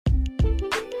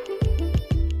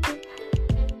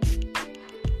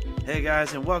Hey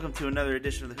guys, and welcome to another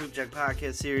edition of the Hoop Jack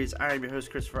Podcast Series. I am your host,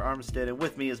 Christopher Armstead, and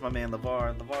with me is my man,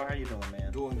 LeVar. LeVar, how you doing,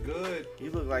 man? Doing good. You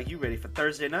look like you ready for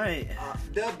Thursday night.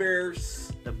 The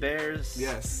Bears. The Bears.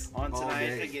 Yes. On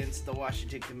tonight against the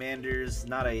Washington Commanders.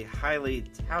 Not a highly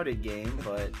touted game,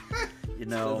 but, you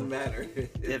know. Doesn't matter.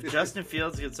 If Justin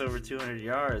Fields gets over 200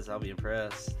 yards, I'll be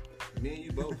impressed. Me and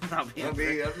you both. I'll be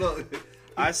impressed.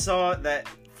 I saw that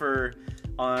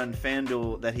on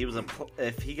FanDuel that he was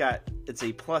it's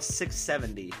a plus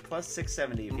 670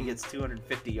 if he gets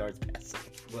 250 yards passing.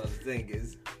 Well, the thing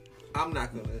is, I'm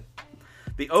not gonna.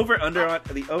 The over under on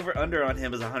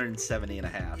him is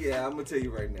 170.5. Yeah, I'm gonna tell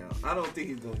you right now. I don't think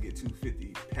he's gonna get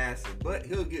 250 passing, but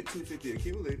he'll get 250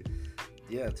 accumulated.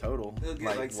 Yeah, total. He'll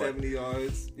get like 70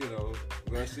 yards,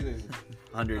 rushing and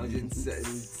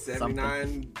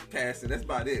 179 passing. That's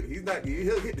about it. He'll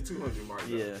get the 200 mark.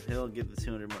 Though. Yeah, he'll get the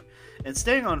 200 mark. And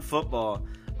staying on football,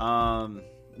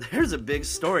 there's a big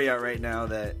story out right now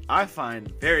that I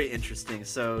find very interesting.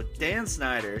 So Dan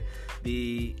Snyder,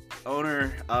 the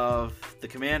owner of the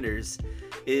Commanders,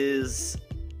 is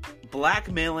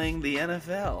blackmailing the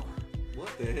NFL. What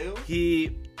the hell?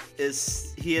 He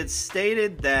had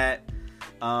stated that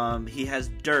he has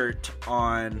dirt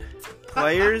on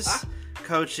players,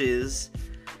 coaches,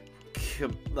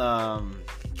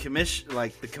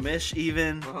 commish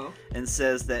even, and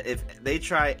says that if they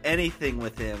try anything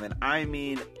with him, and I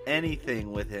mean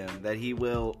anything with him, that he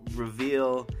will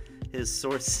reveal his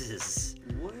sources.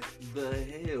 What the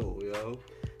hell, yo?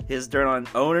 His dirt on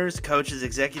owners, coaches,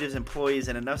 executives, employees,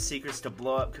 and enough secrets to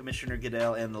blow up Commissioner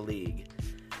Goodell and the league.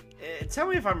 Tell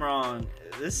me if I'm wrong.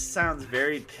 This sounds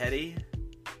very petty,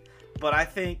 but I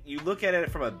think you look at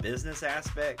it from a business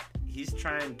aspect. He's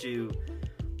trying to,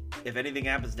 if anything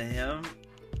happens to him,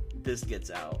 this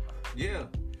gets out. Yeah.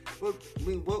 Well, I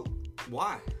mean,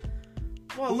 why?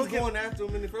 Well, who's going after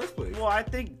him in the first place? Well, I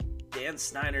think Dan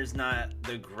Snyder's not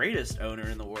the greatest owner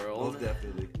in the world. Most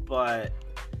definitely. But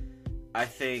I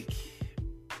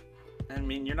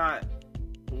mean, you're not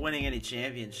winning any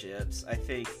championships. I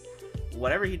think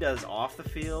whatever he does off the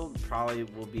field probably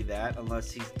will be that,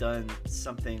 unless he's done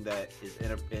something that is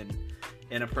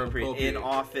inappropriate in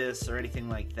office or anything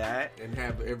like that. And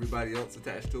have everybody else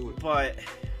attached to it. But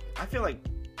I feel like,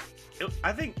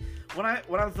 when I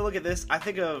look at this, I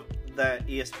think of that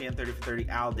ESPN 30 for 30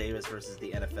 Al Davis versus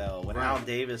the NFL. When Al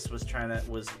Davis was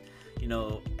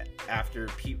after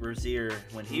Pete Rozier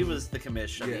when he was the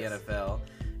commissioner of the NFL.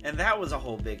 And that was a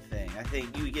whole big thing. I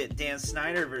think you get Dan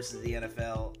Snyder versus the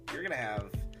NFL,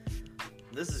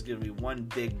 this is going to be one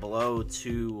big blow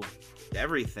to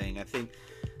everything. I think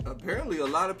apparently a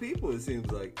lot of people, it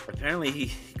seems like. Apparently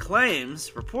he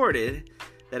reported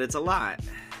that it's a lot.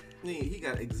 He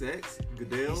got execs,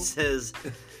 Goodell. He says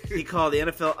he called the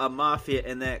NFL a mafia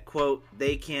and that, quote,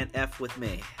 they can't F with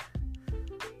me.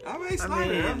 All right,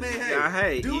 Snyder.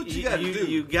 Hey, do what you got to do.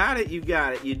 You got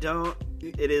it. You don't.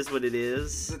 It is what it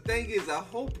is. The thing is, I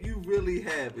hope you really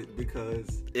have it,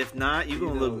 because if not, you're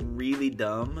gonna look really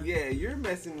dumb. Yeah, you're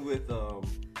messing with a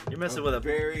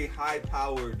very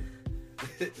high-powered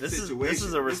situation. This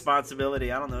is a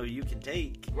responsibility I don't know you can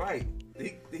take. Right.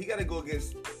 He got to go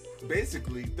against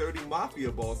basically 30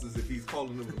 mafia bosses if he's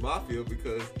calling them the mafia,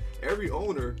 because every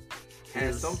owner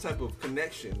has some type of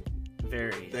connection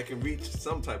that can reach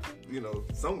some type,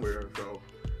 somewhere. So,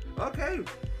 okay.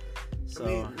 So, I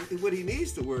mean, what he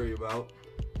needs to worry about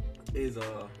is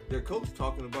their coach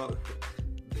talking about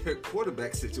their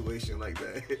quarterback situation like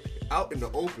that out in the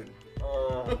open.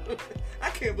 I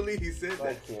can't believe he said that.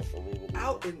 I can't believe it.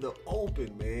 Out in the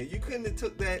open, man. You couldn't have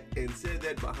took that and said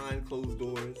that behind closed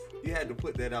doors. You had to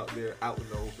put that out there, out in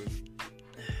the open.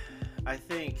 I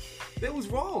think that was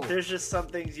wrong. There's just some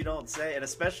things you don't say, and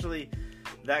especially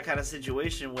that kind of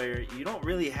situation where you don't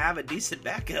really have a decent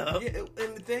backup. Yeah,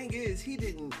 and the thing is, he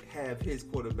didn't have his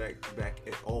quarterback back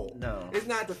at all. No. It's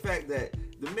not the fact that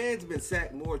the man's been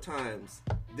sacked more times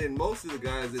than most of the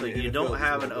guys in the NFL. You don't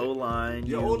have an O-line.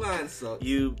 Your O-line sucks.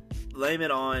 You blame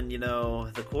it on,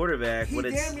 the quarterback. He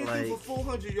damn near threw for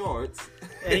 400 yards.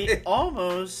 And he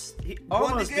almost beat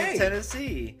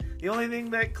Tennessee. The only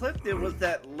thing that clipped it was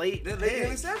that late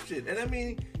interception. And I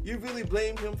mean, you really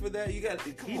blamed him for that? You got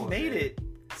to come on. He made it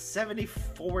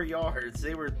 74 yards.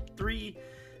 They were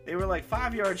like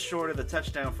 5 yards short of the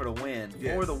touchdown for the win.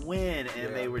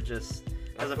 And they were just,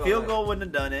 because a field goal wouldn't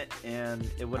have done it, and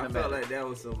it wouldn't have mattered. I felt like that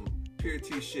was some pure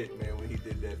T shit, man, when he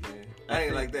did that, man. I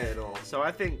ain't like that at all. So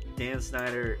I think Dan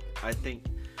Snyder,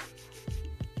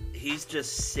 he's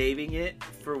just saving it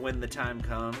for when the time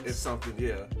comes. If something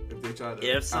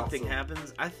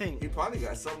happens, I think he probably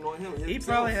got something on him. He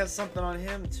probably has something on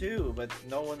him too, but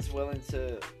no one's willing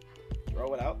to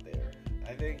throw it out there.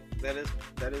 I think that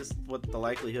is what the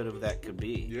likelihood of that could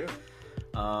be. Yeah.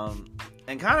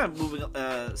 And kind of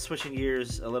moving, switching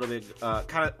gears a little bit,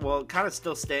 kind of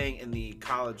still staying in the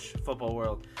college football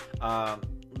world.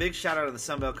 Big shout out to the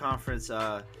Sun Belt Conference.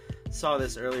 Saw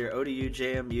this earlier. ODU,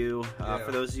 JMU.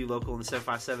 For those of you local in the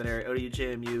 757 area, ODU,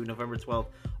 JMU, November 12th,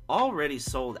 already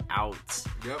sold out.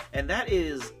 Yep. And that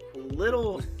is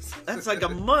little. That's like a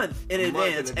month in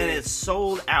advance, and it's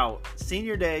sold out.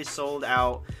 Senior day sold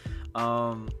out.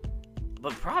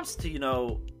 But props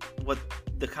to what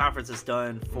the conference has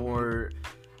done for.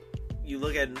 You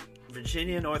look at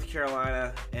Virginia, North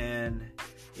Carolina, and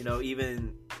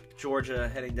even Georgia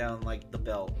heading down like the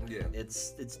belt. Yeah,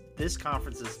 it's this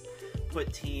conference has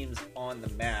put teams on the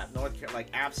map. Like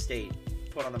App State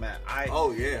put on the map.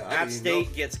 App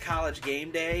State gets College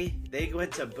Game Day. They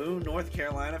went to Boone, North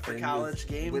Carolina for College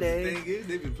Game Day. The thing is,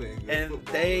 they've been playing good and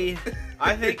football.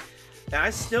 I think. And I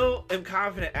still am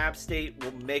confident App State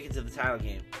will make it to the title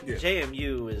game. Yeah.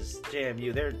 JMU is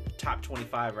JMU. They're top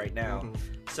 25 right now. Mm-hmm.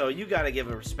 So you got to give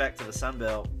a respect to the Sun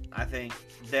Belt. I think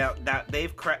that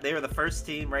they've cracked. They were the first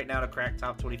team right now to crack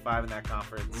top 25 in that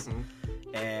conference.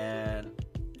 Mm-hmm. And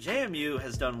JMU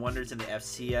has done wonders in the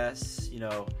FCS.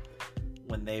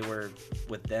 When they were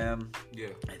with them. Yeah.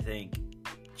 I think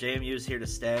JMU is here to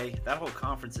stay. That whole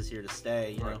conference is here to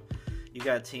stay. You know. You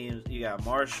got teams. You got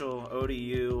Marshall,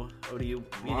 ODU.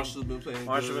 Marshall's been playing.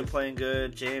 Been playing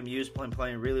good. JMU's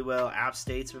playing really well. App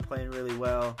State's been playing really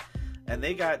well, and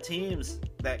they got teams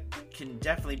that can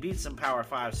definitely beat some Power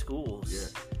 5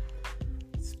 schools.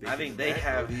 Yeah. I think they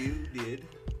have. ODU did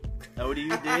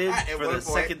for the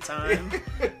second time,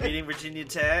 beating Virginia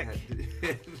Tech.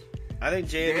 I think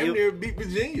JMU damn near beat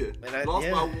Virginia. And lost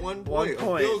by 1 point,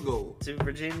 a field goal to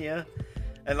Virginia.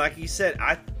 And like you said,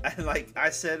 I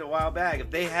said a while back, if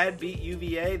they had beat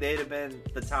UVA, they'd have been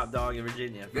the top dog in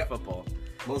Virginia for football.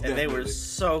 Most and definitely. They were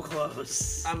so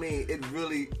close. I mean,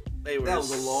 that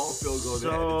was a long field goal.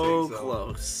 So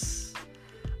close.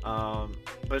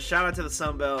 But shout out to the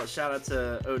Sun Belt. Shout out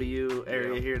to ODU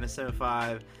area here in the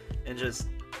 7-5. And just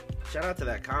shout out to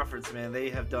that conference, man. They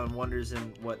have done wonders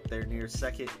in their near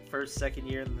second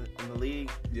year in the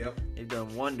league. Yep. They've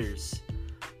done wonders.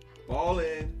 Ball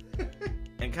in.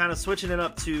 And kind of switching it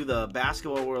up to the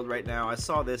basketball world right now, I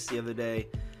saw this the other day.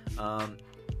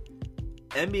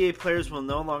 NBA players will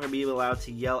no longer be allowed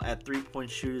to yell at three-point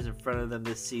shooters in front of them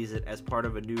this season as part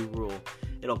of a new rule.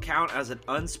 It'll count as an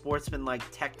unsportsmanlike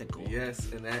technical.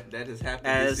 Yes, and that has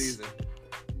happened this season.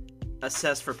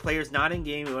 Assessed for players not in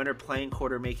game who enter playing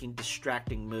quarter making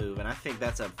distracting move. And I think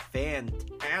that's a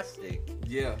fantastic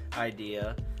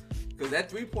idea. Because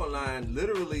that 3-point line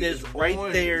literally is right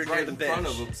there right in front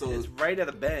of them. So it's right at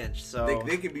the bench. So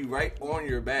they could be right on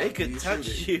your back. They could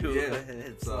touch you. Yeah.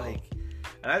 It's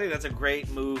and I think that's a great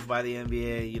move by the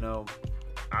NBA.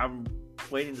 I'm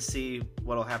waiting to see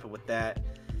what'll happen with that.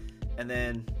 And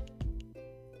then,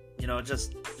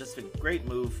 just a great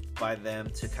move by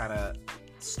them to kind of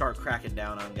start cracking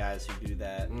down on guys who do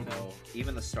that. Mm-hmm.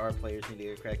 Even the star players need to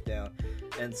get cracked down.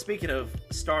 And speaking of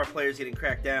star players getting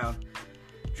cracked down,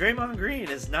 Draymond Green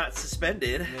is not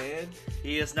suspended. Man.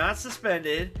 He is not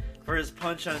suspended for his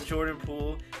punch on Jordan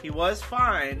Poole. He was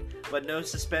fined, but no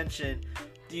suspension.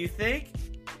 Do you think...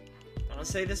 I'm going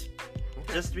to say this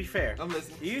just to be fair. I'm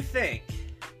listening. Do you think,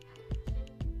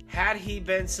 had he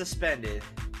been suspended,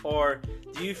 or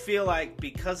do you feel like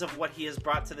because of what he has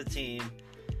brought to the team,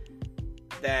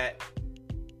 that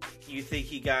you think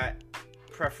he got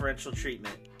preferential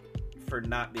treatment for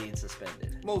not being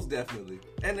suspended? Most definitely.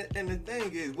 And the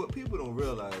thing is, what people don't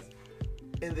realize,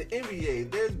 in the NBA,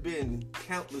 there's been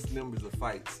countless numbers of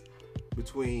fights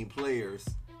between players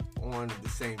on the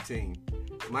same team.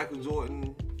 Michael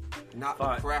Jordan knocked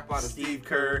the crap out of Steve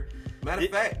Kerr. Matter of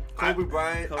fact, Kobe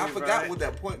Bryant. I forgot what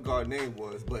that point guard name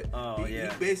was, but he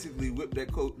basically whipped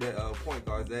that point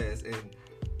guard's ass. And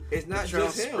it's not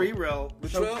just him. Sprewell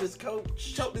choked his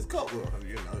coach.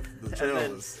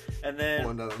 Latrell was. And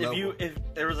then if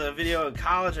there was a video in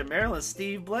college in Maryland,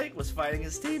 Steve Blake was fighting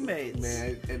his teammates.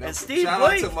 Man, and Steve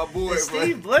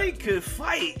Blake could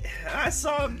fight. I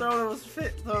saw him throw those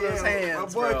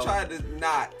hands. My boy tried to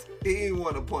not. He didn't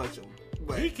want to punch him,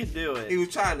 but he could do it. He was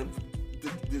trying to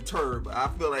deter. But I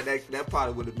feel like that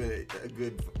probably would have been a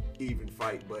good even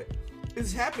fight, but.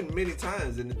 It's happened many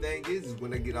times, and the thing is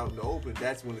when they get out in the open,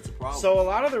 that's when it's a problem. So a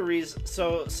lot of the reasons,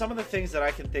 some of the things that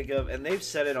I can think of, and they've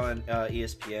said it on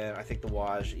ESPN, I think the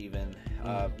Waj even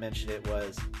mentioned it,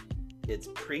 was it's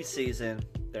preseason,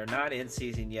 they're not in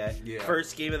season yet. Yeah.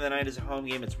 First game of the night is a home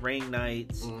game, it's rain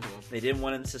nights. Mm-hmm. They didn't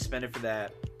want him suspended for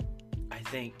that. I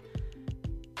think,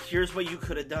 here's what you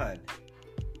could have done.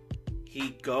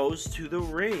 He goes to the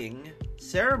ring,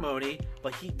 ceremony,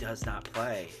 but he does not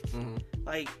play. Mm-hmm.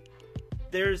 Like,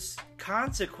 there's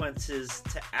consequences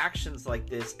to actions like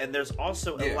this, and there's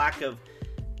also a lack of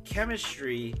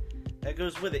chemistry that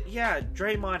goes with it. Yeah,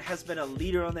 Draymond has been a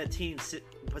leader on that team,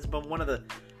 has been one of the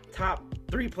top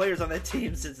 3 players on that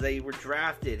team since they were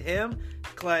drafted. Him,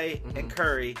 Clay, and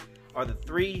Curry are the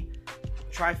 3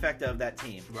 trifecta of that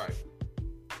team. Right.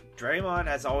 Draymond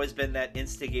has always been that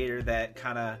instigator, that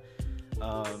kind of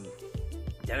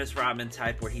Dennis Rodman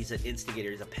type, where he's an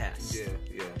instigator, he's a pest.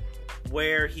 Yeah.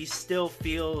 Where he still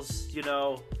feels,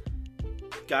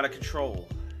 got to control.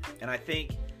 And I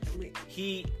think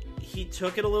he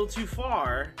took it a little too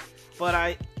far,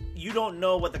 but you don't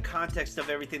know what the context of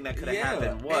everything that could have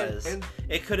happened was. And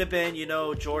it could have been,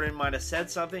 Jordan might have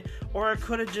said something, or it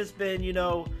could have just been,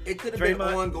 it could have been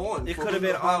ongoing. It could have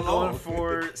been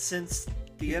ongoing since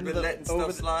the end of the letting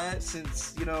stuff slide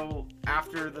since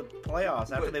after the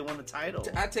playoffs, after they won the title.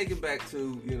 I take it back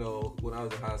to when I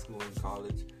was in high school and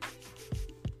college.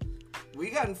 We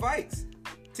got in fights.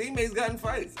 Teammates got in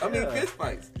fights. I mean, fist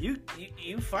fights. You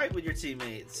fight with your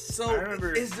teammates. So I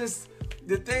remember, it's just,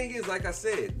 the thing is, like I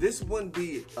said, this wouldn't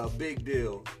be a big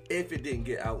deal if it didn't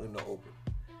get out in the open.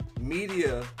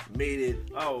 Media made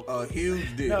it a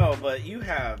huge deal. No, but you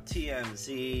have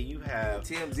TMZ, you have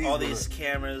all these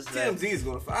cameras. TMZ is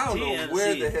going to. I don't know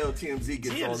where the hell TMZ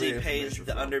gets all their information pays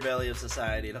the from. Underbelly of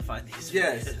society to find these.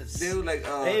 Yes, videos.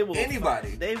 they were like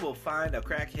anybody. They will find a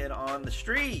crackhead on the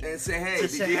street and say, "Hey,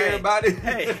 did you hear about it?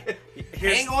 Hey,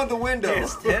 hang on the window.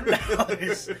 Here's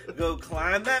 $10. Go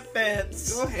climb that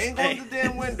fence. Go hang on the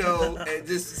damn window and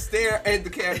just stare at the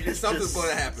camera. Something's going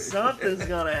to happen. Something's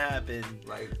going to happen.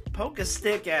 Like." Poke a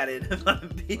stick at it. If I'm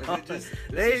being honest.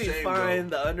 They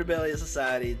find the underbelly of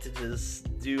society to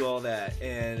just do all that,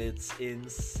 and it's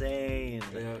insane.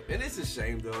 Yeah, and it's a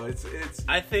shame though. It's.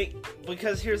 I think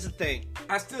because here's the thing.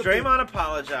 Draymond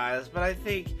apologized, but I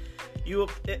think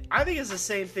it's the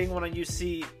same thing when you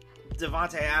see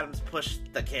Devontae Adams push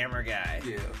the camera guy.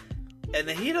 Yeah. In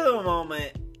the heat of the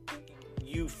moment,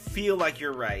 you feel like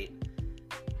you're right.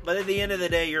 But at the end of the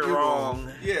day, you're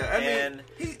wrong. Yeah, I mean,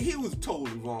 he was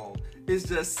totally wrong. It's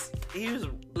just, he was,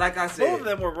 like I said, both of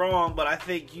them were wrong, but I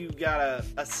think you gotta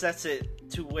assess it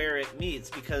to where it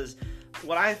meets, because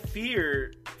what I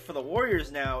fear for the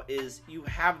Warriors now is you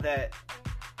have that,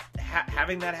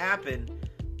 having that happen,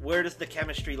 where does the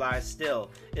chemistry lie still?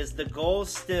 Is the goal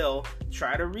still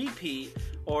try to repeat,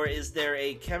 or is there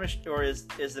a chemistry, or is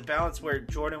the balance where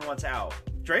Jordan wants out?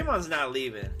 Draymond's not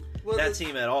leaving. That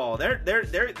team at all.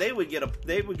 They would get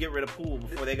rid of Poole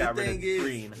before they got rid of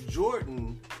Green.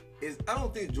 I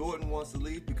don't think Jordan wants to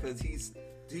leave because he's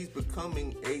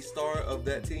becoming a star of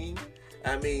that team.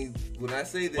 I mean, when I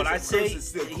say this, it's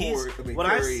still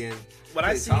Curry and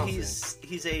Klay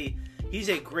Thompson. He's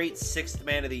a great 6th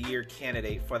man of the year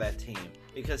candidate for that team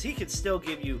because he can still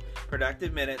give you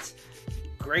productive minutes,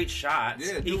 great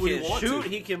shots. Yeah, he can shoot,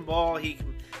 he can ball,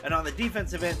 and on the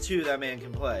defensive end too, that man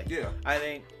can play. Yeah, I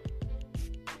think.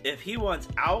 If he wants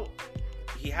out,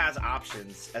 he has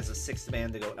options as a 6th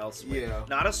man to go elsewhere. Yeah.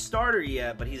 Not a starter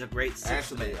yet, but he's a great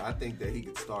 6th man. I think that he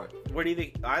could start. Where do you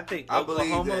think? I think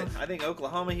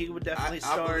Oklahoma he would definitely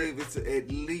start. I believe it's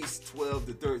at least 12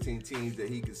 to 13 teams that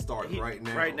he could start right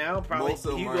now. Right now, probably. Most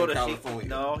of them are in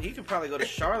California. He could probably go to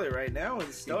Charlotte right now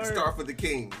and start. He can start for the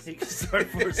Kings. He can start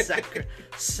for Sacramento.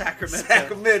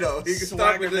 Sacramento. He can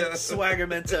start with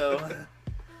Swaggermento.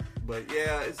 But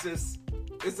yeah,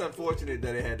 it's unfortunate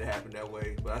that it had to happen that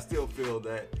way, but I still feel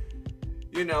that,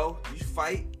 you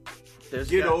fight,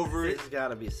 get over it. There's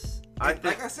gotta be.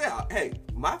 Like I said, hey,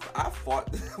 I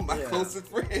fought my closest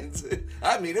friends.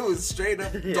 I mean, it was straight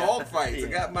up dog fights.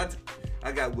 Yeah.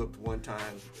 I got whipped one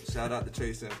time. Shout out to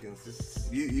Trey Simpkins.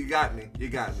 You got me.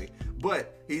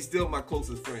 But he's still my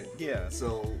closest friend. Yeah.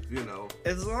 So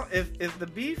as long if the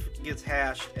beef gets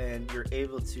hashed and you're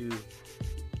able to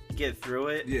get through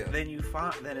it, then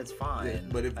it's fine. Yeah,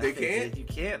 but if if you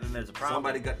can't, then there's a problem.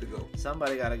 Somebody got to go.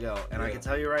 Somebody got to go. And I can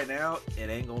tell you right now, it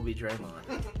ain't gonna be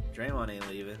Draymond. Draymond ain't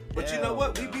leaving. But you know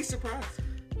what? We'd be surprised.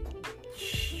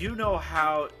 You know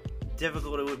how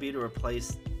difficult it would be to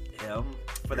replace him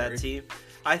for that team.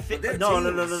 I think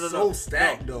no. So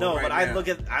stacked though. No, right but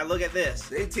now. I look at this.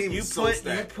 Their team is so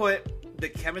stacked. You put the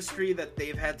chemistry that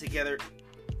they've had together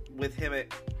with him at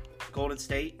Golden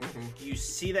State. Mm-hmm. You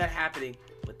see that happening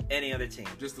with any other team.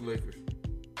 Just the Lakers.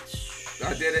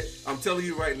 I did it. I'm telling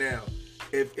you right now.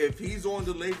 If he's on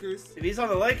the Lakers,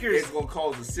 it's gonna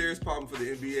cause a serious problem for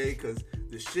the NBA because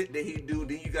the shit that he do,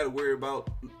 then you got to worry about,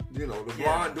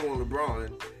 LeBron doing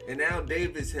LeBron, and now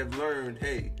Davis have learned,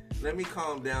 hey, let me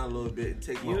calm down a little bit and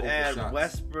take my open shots. You add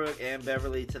Westbrook and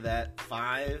Beverly to that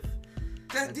 5,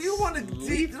 Do you want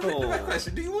to? My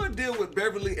question: do you want to deal with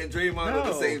Beverly and Draymond on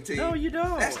the same team? No, you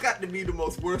don't. That's got to be the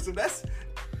most worst.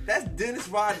 That's Dennis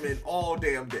Rodman all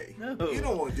damn day. No. You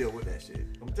don't want to deal with that shit.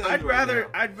 I'd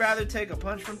rather take a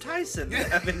punch from Tyson than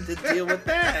having to deal with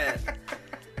that.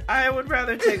 I would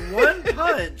rather take one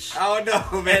punch. I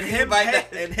don't know, man.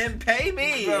 And him pay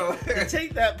me to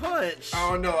take that punch. I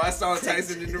don't know. I saw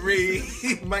Tyson in the ring.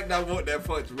 He might not want that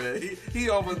punch, man. He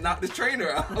almost knocked the trainer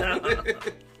out. No.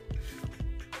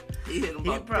 He hit him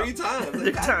about 3 times.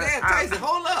 God damn, Tyson,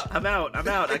 hold up. I'm out.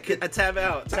 I tab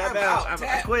out.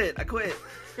 I quit.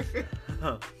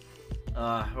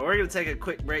 We're going to take a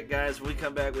quick break, guys. When we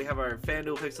come back, we have our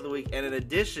FanDuel Picks of the Week and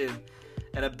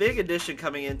a big addition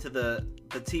coming into the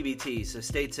TBT, so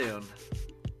stay tuned.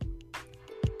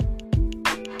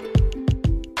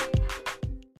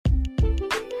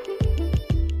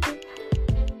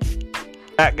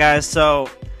 Alright, guys, so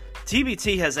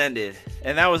TBT has ended,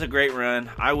 and that was a great run.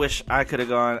 I wish I could have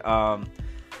gone.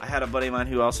 I had a buddy of mine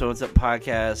who also owns a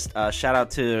podcast. Shout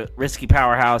out to Risky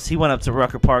Powerhouse. He went up to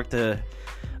Rucker Park to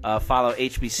follow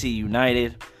HBC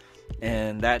United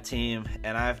and that team.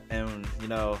 And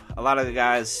a lot of the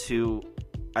guys who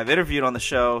I've interviewed on the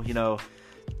show,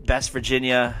 Best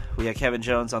Virginia. We had Kevin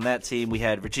Jones on that team. We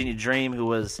had Virginia Dream, who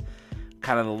was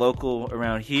kind of the local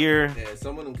around here. Yeah,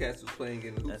 some of them cats was playing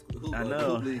in the hoop. I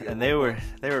know, league and they were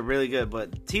really good.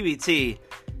 But TBT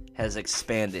has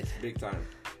expanded big time.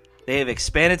 They have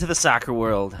expanded to the soccer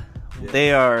world. Yeah.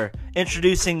 They are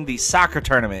introducing the soccer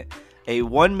tournament, a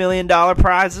 $1 million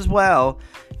prize as well.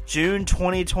 June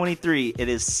 2023. It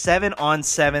is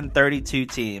 7-on-7, 32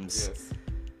 teams,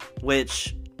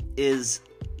 which is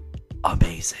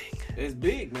amazing. It's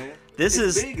big, man. This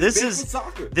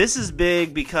is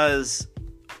big because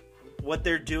what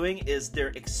they're doing is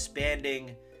they're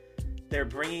expanding. They're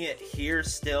bringing it here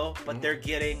still, but they're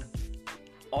getting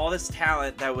all this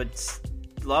talent that would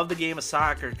love the game of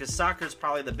soccer, because soccer is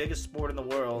probably the biggest sport in the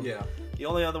world. Yeah. The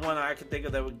only other one I could think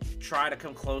of that would try to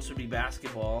come close would be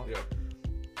basketball. Yeah.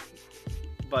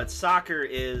 But soccer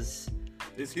is...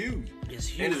 It's huge. It's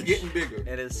huge. And it's getting bigger.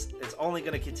 And it's only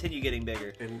going to continue getting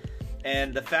bigger.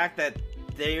 And the fact that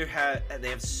they had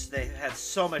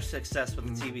so much success with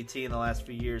the TBT in the last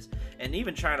few years, and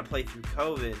even trying to play through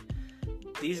COVID,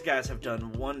 these guys have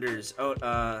done wonders.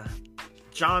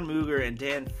 John Mooger and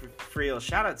Dan Friel,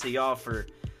 shout out to y'all for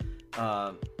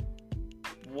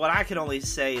what I can only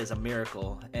say is a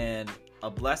miracle and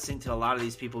a blessing to a lot of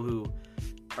these people who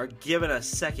are given a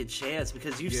second chance,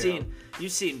 because you've seen the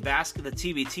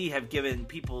TBT have given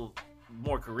people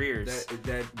more careers.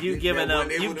 You've given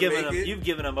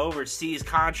them overseas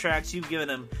contracts. You've given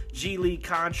them G League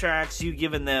contracts. You've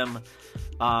given them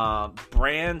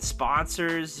brand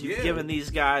sponsors. You've given these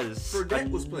guys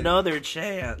another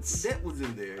chance. That was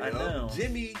in there. I know.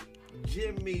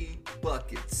 Jimmy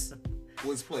Buckets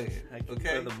was playing.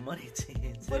 Okay, for the money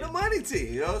team. For the money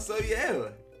team. So yeah.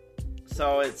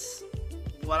 So it's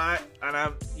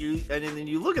and then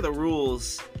you look at the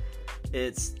rules.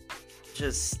 It's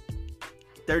just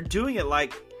they're doing it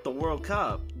like the World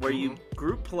Cup, where you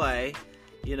group play,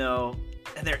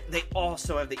 and they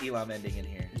also have the Elam ending in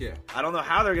here. Yeah. I don't know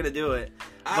how they're gonna do it,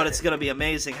 but it's gonna be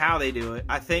amazing how they do it.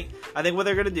 I think what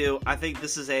they're gonna do. I think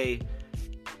this is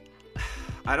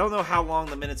I don't know how long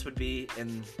the minutes would be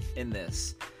in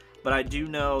this, but I do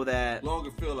know that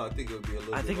longer field. I think it would be a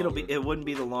little. I think it wouldn't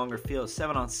be the longer field.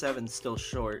 7-on-7 is still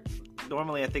short.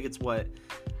 Normally, I think it's what.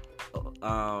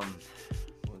 1,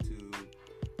 2.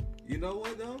 You know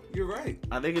what though? You're right.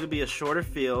 I think it'll be a shorter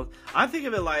field. I think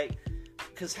of it like,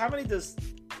 because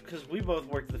we both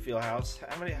worked at the field house.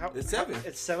 It's 7.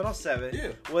 It's 7-on-7.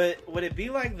 Yeah. Would it be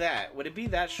like that? Would it be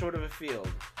that short of a field?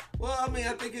 Well, I mean,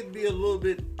 I think it'd be a little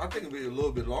bit. I think it'd be a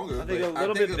little bit longer. I think a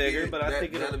little bit bigger, but I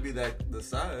think that'll be the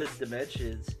size. The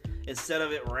dimensions. Instead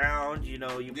of it round, you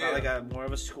probably got more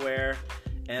of a square.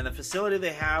 And the facility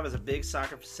they have is a big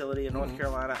soccer facility in North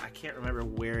Carolina. I can't remember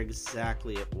where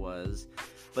exactly it was,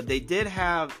 but they did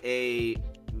have a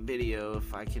video,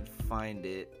 if I can find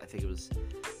it. I think it was,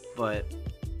 but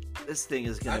this thing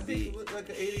is going to be like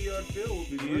an 80-yard field would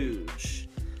be huge.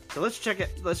 Great. So let's check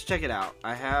it. Let's check it out.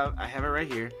 I have it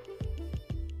right here.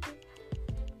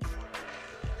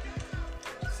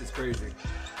 This is crazy.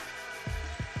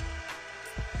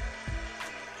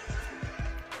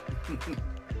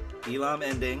 Elam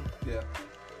ending. Yeah.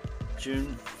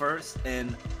 June 1st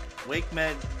in Wake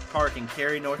Med Park in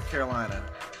Cary, North Carolina.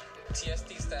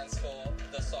 TST stands for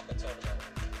the soccer tournament.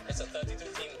 It's a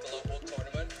 32-team global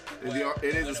tournament.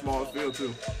 It is a small field too.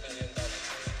 $1 million.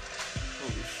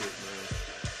 Holy shit,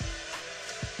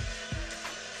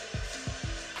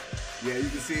 man. Yeah, you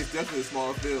can see it's definitely a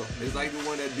smaller field. It's like the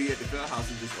one that be at the field house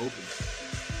and just open.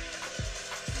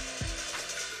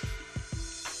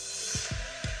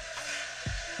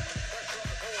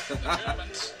 The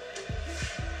Germans.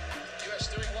 US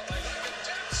doing what they like.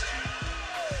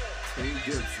 Team Dempsey.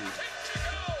 Pick to go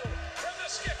from the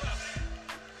skipper.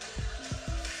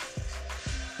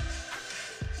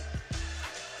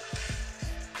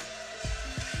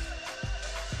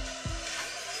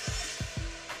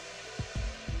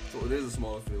 So it is a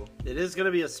smaller field. It is going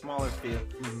to be a smaller field.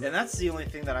 Mm-hmm. And that's the only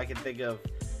thing that I can think of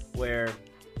where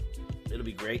it'll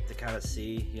be great to kind of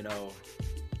see, you know,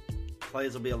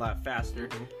 plays will be a lot faster.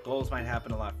 Mm-hmm. Goals might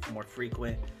happen a lot more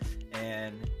frequent.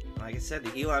 And like I said,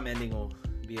 the Elam ending will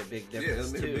be a big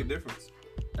difference, it'll make a big difference.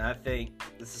 And I think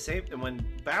it's the same. And when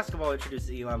basketball introduced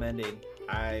the Elam ending,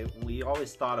 we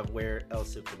always thought of where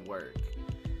else it could work.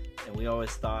 And we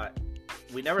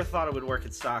never thought it would work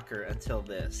in soccer until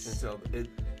this.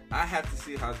 I have to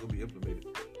see how it's going to be implemented.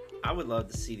 I would love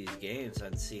to see these games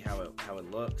and see how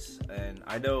it looks. And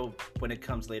I know when it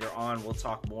comes later on, we'll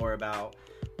talk more about.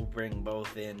 We'll bring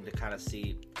both in to kind of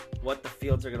see what the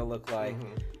fields are going to look like,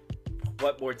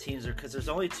 what more teams are, because there's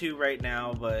only 2 right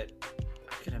now, but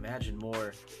I can imagine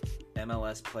more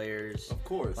MLS players. Of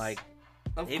course. Like,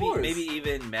 maybe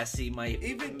even Messi might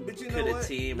could a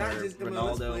team, not or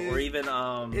Ronaldo, or even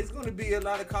it's going to be a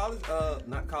lot of college,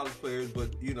 not college players,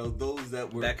 but you know those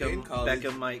that were in college.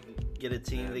 Beckham might get a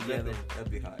team together.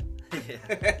 That'd be hot.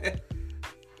 Yeah.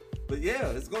 But yeah,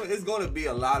 it's going to be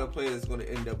a lot of players that's going to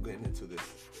end up getting into this.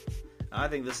 I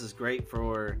think this is great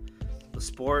for the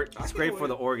sport. It's great for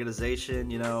the organization,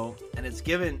 you know, and it's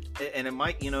given, and it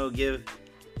might, you know, give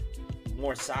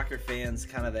more soccer fans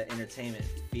kind of that entertainment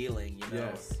feeling, you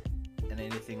know, and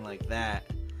anything like that.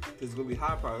 It's going to be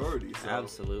high priority. So,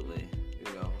 absolutely. You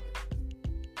know,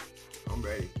 I'm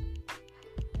ready.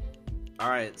 All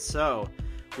right, so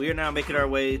we are now making our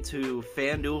way to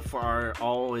FanDuel for our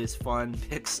always fun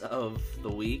picks of the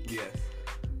week. Yes.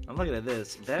 I'm looking at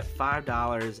this. Bet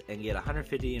 $5 and get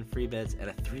 $150 in free bets and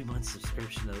a 3-month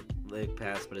subscription to League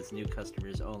Pass, but it's new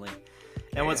customers only.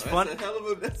 And what's fun?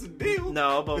 That's a deal.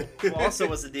 No, but also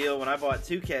was a deal when I bought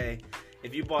 2K.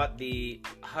 If you bought the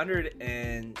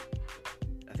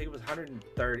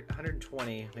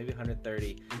 120, maybe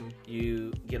 130,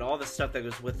 you get all the stuff that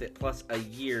goes with it, plus a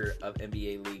year of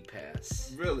NBA League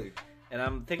Pass. Really? And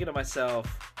I'm thinking to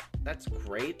myself, that's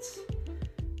great.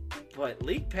 But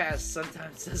League Pass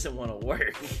sometimes doesn't want to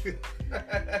work.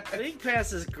 League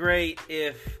Pass is great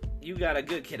if you got a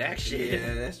good connection.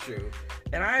 Yeah, that's true.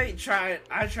 And I tried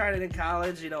it in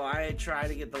college. You know, I tried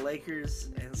to get the Lakers,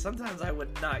 and sometimes I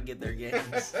would not get their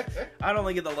games. I'd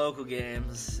only get the local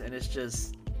games, and it's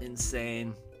just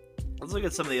insane. Let's look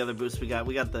at some of the other boosts we got.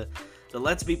 We got the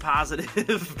Let's Be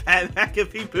Positive Pat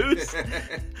McAfee boost.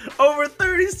 Over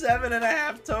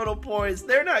 37.5 total points.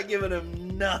 They're not giving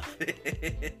him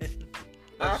nothing.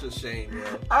 That's a shame, yo.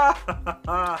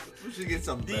 We should get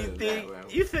something better.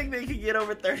 You think they could get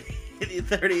over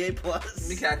 38 plus? Let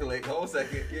me calculate. Hold a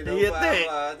second. You know,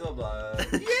 blah.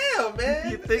 Yeah, man.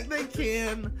 You think they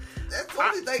can? That's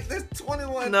only that's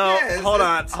 21. No, yes, hold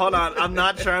on. I'm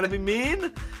not trying to be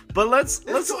mean, but let's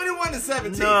 21 to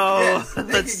 17. No, yes, they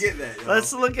can get that. Yo.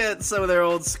 Let's look at some of their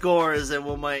old scores, and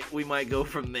we might go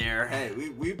from there. Hey,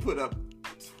 we put up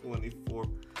 24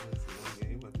 points in one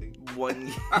game, I think.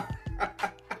 One.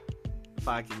 If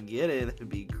I can get it, it'd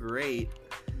be great.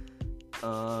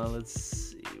 Let's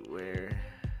see where.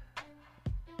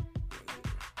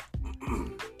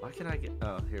 Why can I get?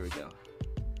 Oh, here we go.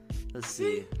 Let's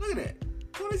see. Look at that.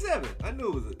 27. I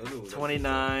knew it was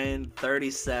 29,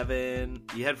 37.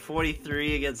 You had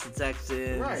 43 against the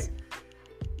Texans. Right.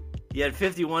 You had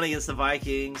 51 against the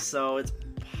Vikings. So it's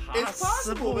possible. It's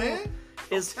possible, man.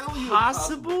 It's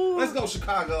possible. Let's go,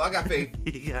 Chicago. I got faith.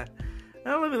 Yeah.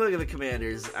 Now let me look at the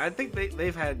Commanders. I think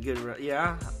they've had good.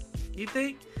 Yeah. You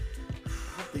think? I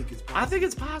think it's possible. I think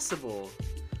it's possible.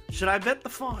 Should I bet the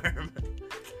farm?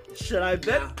 Should I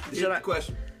bet?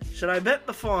 Question. Should I bet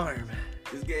the farm?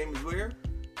 This game is where?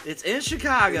 It's in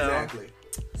Chicago. Exactly.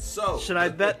 So should I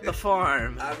bet the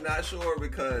farm? I'm not sure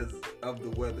because of the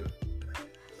weather.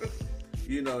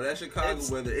 You know, that Chicago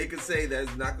weather. It could say that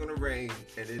it's not going to rain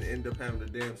and then end up having a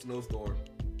damn snowstorm.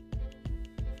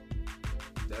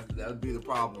 That would be the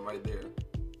problem right there.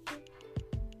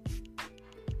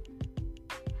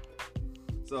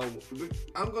 So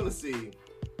I'm gonna say.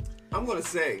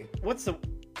 What's the?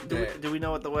 Do we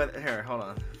know what the weather? Here, hold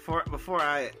on. Before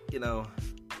I,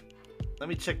 let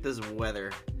me check this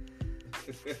weather.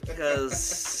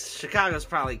 Because Chicago's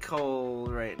probably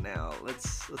cold right now.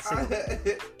 Let's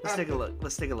take a look.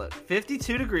 Let's take a look.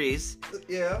 52 degrees.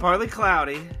 Yeah. Partly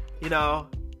cloudy. You know,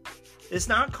 it's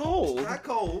not cold. It's not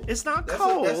cold. It's not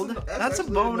cold. That's a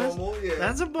bonus. Normal, yeah.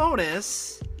 That's a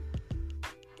bonus.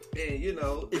 And you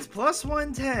know, it's plus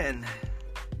 110.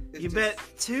 You bet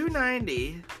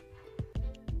 290.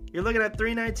 You're looking at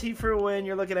 319 for a win.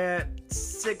 You're looking at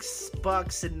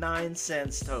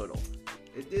 $6.09 total.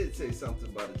 It did say something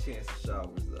about a chance of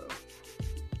showers, though.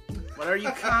 But are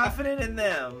you confident in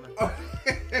them?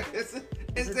 It's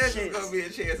definitely going to be a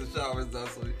chance of showers, though.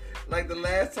 So, like the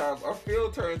last time, our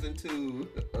field turns into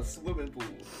a swimming pool.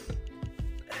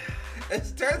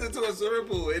 It turns into a swimming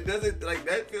pool. It doesn't, like,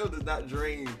 that field does not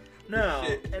drain. No,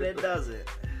 and it doesn't.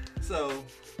 So,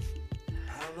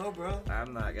 I don't know, bro.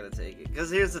 I'm not going to take it. Because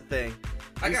here's the thing.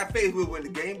 I got faith we'll win the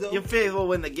game, though. Your faith will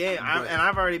win the game. Right. And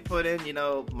I've already put in,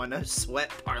 my no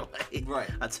sweat parlay. Right.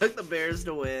 I took the Bears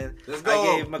to win. Let's go.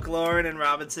 I gave McLaurin and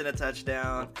Robinson a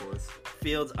touchdown. Of course.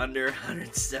 Fields under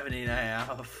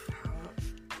 170.5.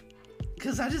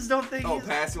 Because I just don't think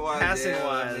passing-wise.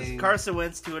 I mean, Carson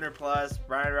Wentz 200+.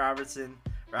 Brian Robinson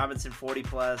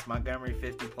 40+. Montgomery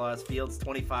 50+. Fields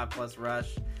 25+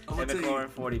 rush. And McLaurin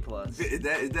 40+. Is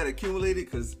that accumulated?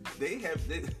 Because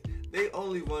they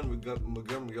only run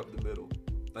Montgomery up the middle.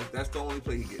 Like, that's the only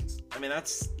play he gets. I mean,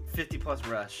 that's 50+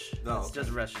 rush. No, that's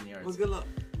just rushing yards. Well, good luck.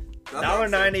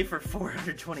 $1.90 for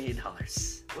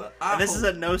 $428. Well, this is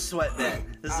a no sweat bet.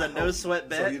 This is a no sweat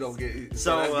bet. So you don't get.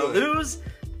 So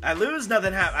I lose,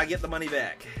 nothing happens. I get the money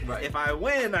back. Right. If I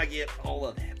win, I get all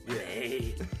of it.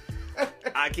 Yeah.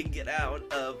 I can get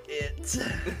out of it.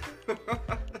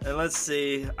 And let's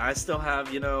see. I still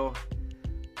have,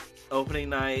 opening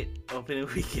night, opening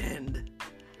weekend.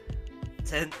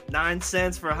 9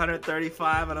 cents for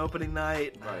 135 on opening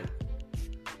night. Right.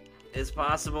 It's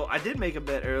possible. I did make a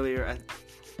bet earlier.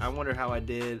 I wonder how I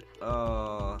did.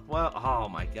 Oh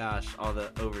my gosh. All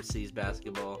the overseas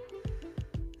basketball.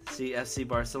 See, FC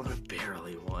Barcelona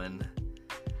barely won.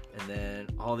 And then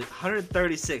all the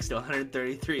 136 to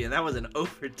 133. And that was an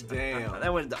overtime. Damn.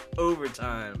 That went into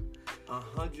overtime.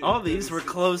 All these were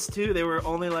close too. They were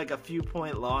only like a few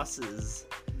point losses.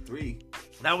 3.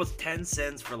 That was 10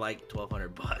 cents for like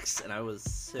 $1,200. And I was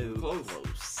so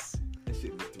close. That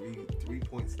shit was 3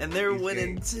 points. And they were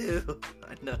winning too.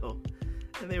 I know.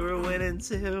 And they were winning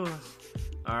too.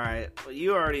 All right. Well,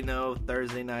 you already know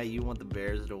Thursday night you want the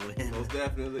Bears to win. Most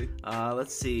definitely.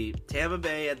 Let's see. Tampa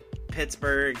Bay at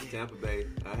Pittsburgh. Tampa Bay.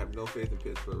 I have no faith in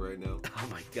Pittsburgh right now. Oh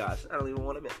my gosh. I don't even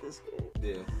want to bet this game.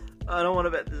 Yeah. I don't want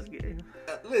to bet this game.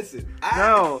 Listen.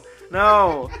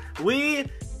 No. We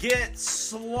get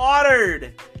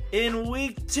slaughtered in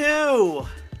week 2.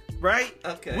 Right?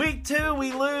 Okay. Week 2,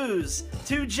 we lose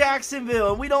to Jacksonville,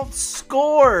 and we don't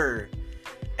score.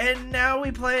 And now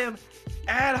we play them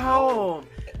at home.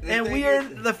 And we are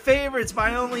the favorites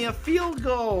by only a field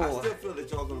goal. I still feel that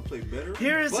y'all going to play better.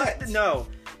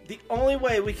 The only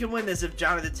way we can win this if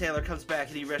Jonathan Taylor comes back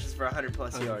and he rushes for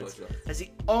 100+ yards. That's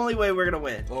the only way we're going to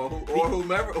win. Or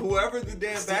whoever the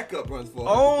damn backup runs for.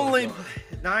 Only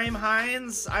Nyheim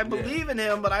Hines. I believe in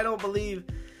him, but I don't believe.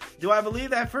 Do I believe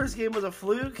that first game was a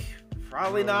fluke?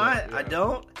 Probably not. Yeah. I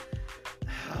don't.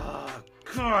 Oh,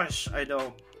 gosh, I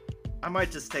don't. I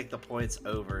might just take the points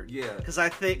over. Yeah. Because I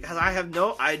don't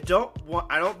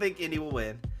think Indy will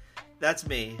win. That's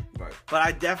me. Right. But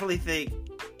I definitely think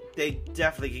they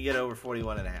definitely can get over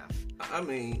 41.5. I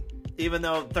mean, even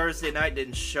though Thursday night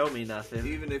didn't show me nothing.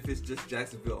 Even if it's just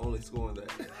Jacksonville only scoring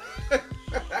that.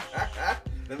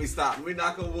 Let me stop. Let me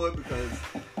knock on wood because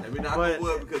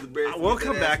the Bears. We'll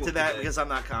come back to that because I'm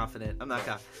not confident.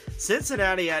 confident.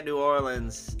 Cincinnati at New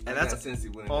Orleans, and that's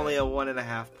only a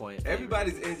 1.5 point.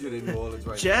 Everybody's injured in New Orleans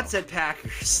right Jets now. at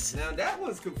Packers. Now that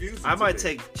one's confusing. I might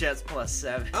take Jets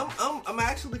 +7. I'm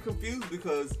actually confused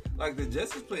because like the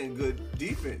Jets is playing good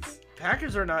defense.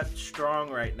 Packers are not strong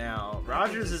right now.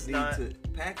 Rodgers is not.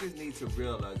 Packers need to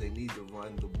realize they need to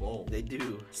run the ball. They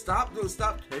do. Stop.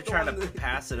 They're trying to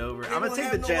pass it over. I'm gonna take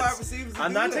the Jets.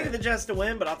 I'm not taking the Jets to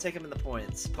win, but I'll take them in the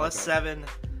points. +7.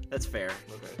 That's fair.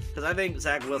 Okay. Because I think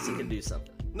Zach Wilson can do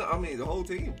something. No, I mean the whole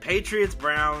team. Patriots,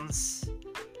 Browns.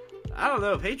 I don't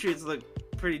know. Patriots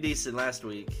looked pretty decent last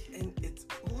week. And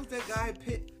who was that guy?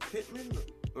 Pittman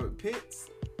or Pitts?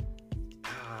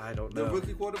 I don't know. The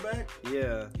rookie quarterback?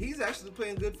 Yeah. He's actually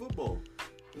playing good football.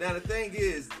 Now, the thing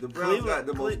is, the Browns got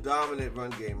the most dominant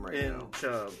run game right now.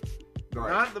 Chubb.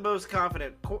 Right. Not the most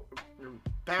confident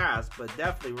pass, but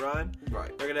definitely run.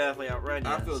 Right. They're going to definitely outrun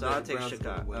you. I feel so that I'll take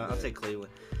Chicago. I'll that. take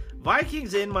Cleveland.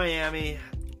 Vikings in Miami.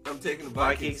 I'm taking the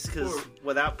Vikings because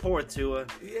without poor Tua.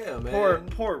 Yeah, man.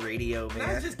 Poor radio,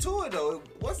 man. Not just Tua though.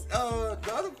 What's the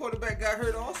other quarterback got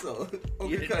hurt also?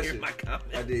 You didn't hear my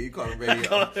comment. I did. You called him radio. I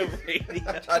called him radio.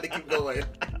 I tried to keep going.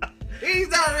 He's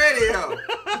not radio.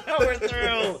 We're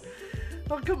through.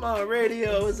 Oh, come on,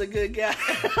 radio is a good guy.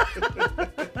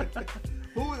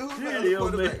 Who's the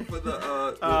quarterback for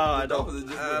the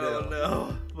Dolphins? I don't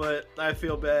know, but I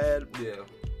feel bad. Yeah.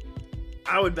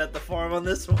 I would bet the farm on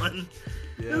this one.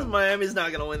 Yeah. Because Miami's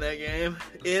not going to win that game.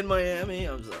 In Miami,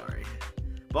 I'm sorry.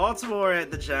 Baltimore at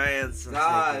the Giants.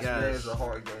 Man, it's a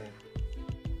hard game.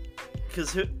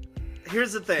 Because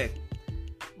here's the thing.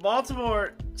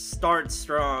 Baltimore starts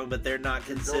strong, but they're not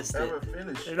consistent. Don't ever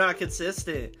finish. They're not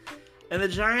consistent. And the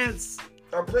Giants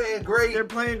are playing great. They're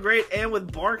playing great, and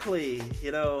with Barkley,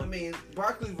 I mean,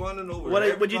 Barkley's running over.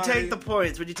 Would you take the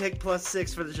points? Would you take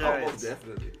 +6 for the Giants? Oh, most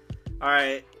definitely. All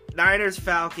right. Niners,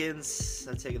 Falcons.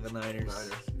 I'm taking the Niners.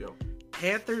 Yep.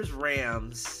 Panthers,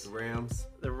 Rams.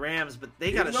 The Rams, but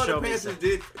they got to show me something.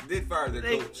 The Panthers did fire their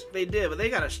coach. They did, but the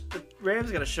Rams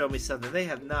got to show me something. They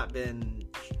have not been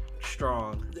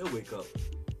strong. They'll wake up.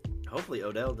 Hopefully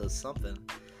Odell does something.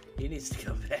 He needs to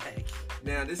come back.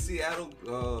 Now this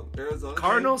Seattle, Arizona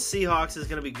Cardinals, Seahawks is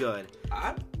going to be good.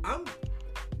 I'm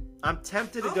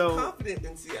tempted to go. I'm confident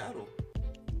in Seattle.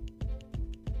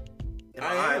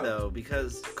 I though,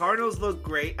 because Cardinals look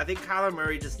great. I think Kyler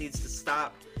Murray just needs to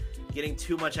stop getting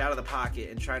too much out of the pocket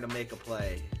and trying to make a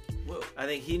play. Well, I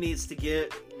think he needs to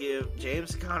give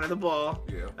James Conner the ball.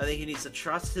 Yeah. I think he needs to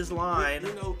trust his line.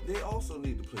 They also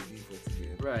need to play defense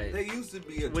again. Right. They used to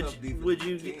be a tough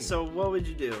defense team. So what would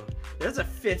you do? There's a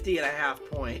 50.5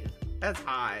 point. That's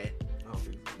high. I don't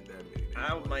think it's that big.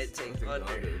 I might take the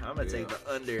under. I'm going to take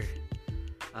the under.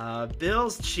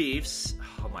 Bills, Chiefs.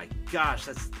 Oh my gosh,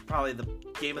 that's probably the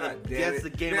game of the the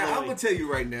game now, of the week. I'm gonna tell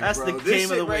you right now, that's bro. the game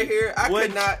of the right week. Here,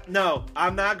 could not. No,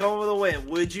 I'm not going with a win.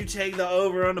 Would you take the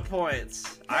over on the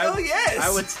points? Yes.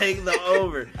 I would take the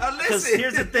over. Because listen.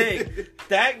 here's the thing.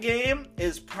 That game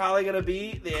is probably going to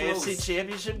be the Close. AFC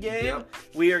Championship game. Yep.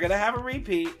 We are going to have a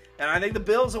repeat. And I think the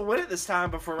Bills will win it this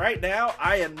time. But for right now,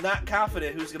 I am not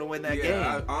confident who's going to win that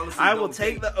game. I will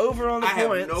take the over on the points.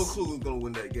 I have no clue who's going to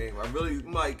win that game. I really,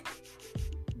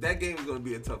 that game is going to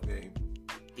be a tough game.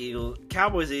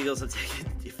 Cowboys, Eagles, I'm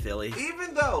taking Philly.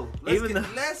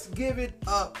 Let's give it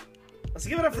up. Let's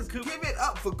give it up for Cooper. Give it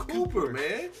up for Cooper,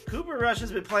 man. Cooper Rush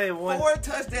has been playing 4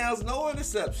 touchdowns, no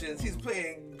interceptions. He's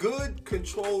playing good,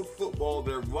 controlled football.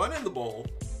 They're running the ball.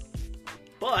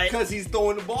 Because he's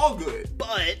throwing the ball good.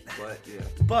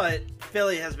 But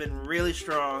Philly has been really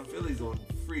strong. Philly's on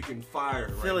freaking fire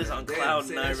right Philly's now. on cloud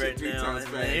 9 right now. And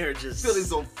they're just...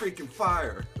 Philly's on freaking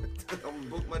fire. I'm going to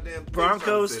book my damn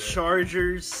Broncos,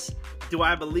 Chargers. Do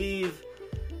I believe...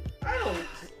 I don't...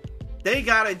 They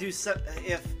gotta do something.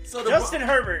 If Justin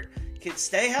Herbert can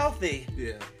stay healthy,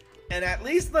 and at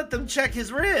least let them check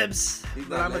his ribs,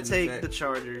 but I'm gonna take the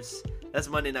Chargers. That's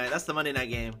Monday night. That's the Monday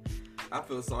night game. I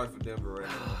feel sorry for Denver right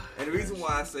now, and the reason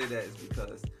why I say that is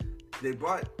because they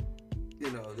brought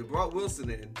Wilson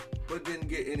in, but didn't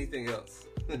get anything else.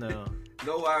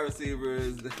 No wide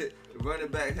receivers. The running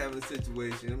back having a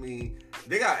situation. I mean,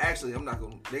 they got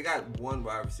one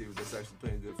wide receiver that's actually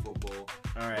playing good football.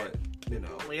 All right.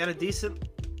 But, we got a decent.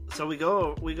 So we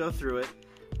go through it.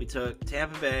 We took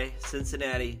Tampa Bay,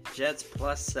 Cincinnati, Jets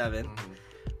 +7,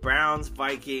 Browns,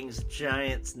 Vikings,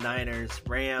 Giants, Niners,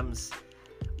 Rams,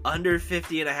 under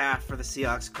 50.5 for the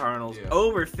Seahawks, Cardinals,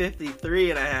 over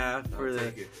 53.5 for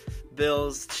the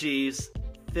Bills, Chiefs,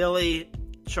 Philly,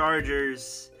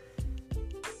 Chargers.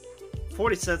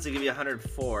 40 cents to give you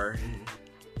 104.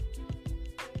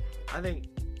 I think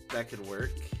that could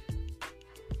work.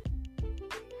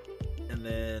 And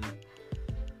then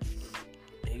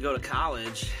you go to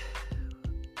college.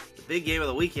 The big game of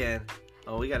the weekend.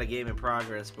 Oh, we got a game in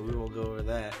progress, but we won't go over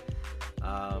that.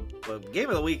 But game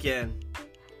of the weekend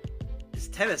is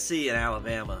Tennessee and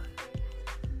Alabama.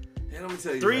 And I'm gonna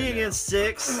tell you 3 against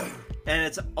 6, and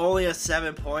it's only a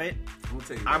 7-point.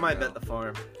 I might bet the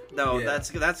farm. No, that's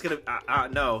gonna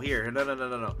no here. No.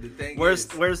 The thing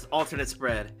where's alternate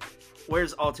spread?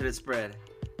 Where's alternate spread?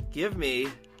 Give me,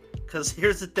 because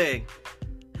here's the thing,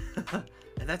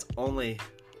 and that's only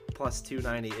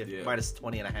 +290 minus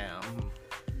 20.5.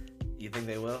 You think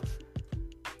they will?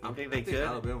 I think they could.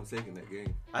 Alabama's taking that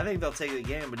game. I think they'll take the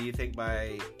game, but do you think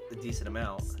by a decent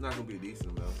amount? It's not gonna be a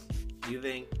decent amount. Do you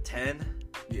think 10?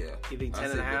 Yeah. You think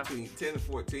 10.5? Between 10 and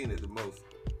 14 is the most.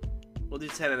 We'll do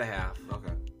 10.5.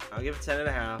 Okay. I'll give it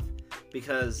 10.5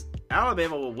 because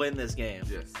Alabama will win this game.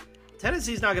 Yes.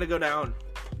 Tennessee's not going to go down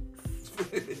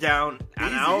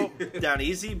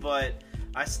easy, but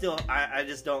I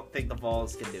just don't think the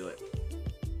Vols can do it.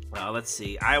 Let's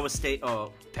see. Iowa State.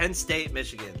 Oh, Penn State,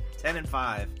 Michigan.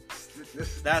 10-5.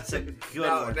 That's a good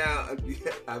one. Now,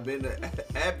 I've been an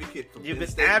advocate for You've Penn been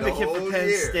State advocate the whole for Penn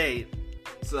year. State.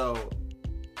 So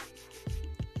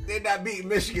they're not beating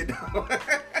Michigan though.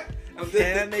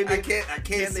 I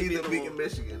can't see them beating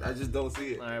Michigan. I just don't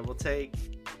see it. All right, we'll take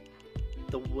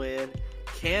the win.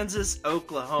 Kansas,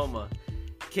 Oklahoma.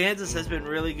 Kansas has been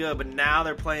really good, but now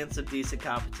they're playing some decent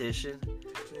competition.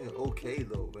 They're playing okay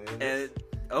though, man. And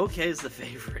okay is the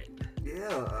favorite.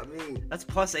 Yeah, I mean that's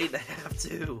plus 8.5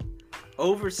 too.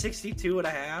 Over 62.5.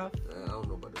 I don't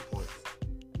know about the points.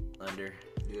 Under.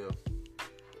 Yeah.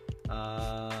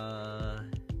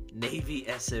 Navy,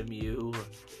 SMU.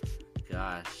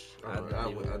 Gosh, I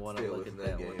don't even want to look at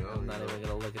that one. I'm not even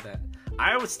gonna look at that.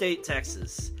 Iowa State,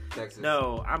 Texas.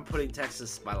 No, I'm putting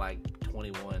Texas by like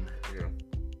 21. Yeah.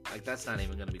 Like that's not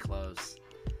even gonna be close.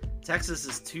 Texas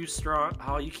is too strong.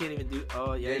 Oh, you can't even do.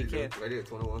 Oh, yeah, you can't. Right here,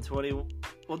 21. 20.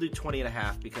 We'll do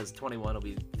 20.5 because 21 will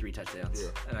be 3 touchdowns, yeah.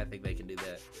 And I think they can do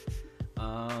that.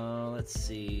 Let's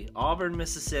see. Auburn,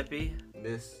 Mississippi.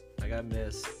 Miss. I got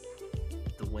Miss.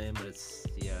 The win, but it's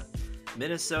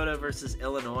Minnesota versus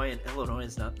Illinois, and Illinois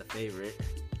is not the favorite.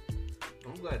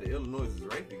 I'm glad that Illinois is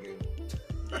ranked again.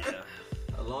 Yeah.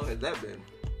 How long has that been?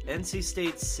 NC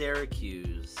State,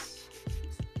 Syracuse.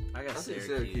 I got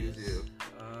Syracuse. Yeah.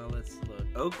 Let's look.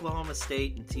 Oklahoma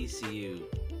State and TCU.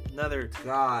 Another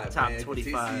top 25.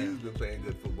 TCU's been playing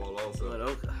good football also. But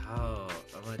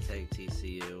I'm going to take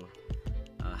TCU.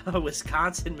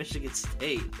 Wisconsin, Michigan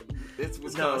State. It's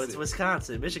Wisconsin. No, it's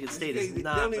Wisconsin. Michigan State is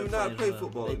not. They don't even know how to play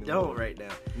football They anymore. don't right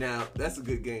now. Now, that's a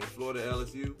good game. Florida,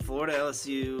 LSU.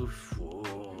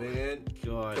 Oh, man.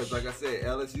 Gosh. Because like I said,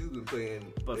 LSU's been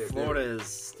playing. But Florida is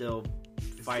still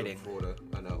fighting. Still Florida,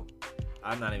 I know.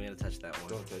 I'm not even going to touch that one.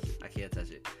 Don't touch it. I can't touch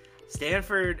it.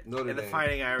 Stanford Notre and the Dame.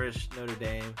 Fighting Irish, Notre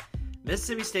Dame.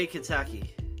 Mississippi State,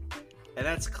 Kentucky. And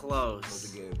that's close.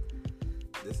 Once again,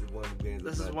 this is one of the games.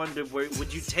 This is one where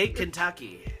would you take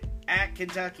Kentucky at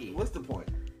Kentucky? What's the point?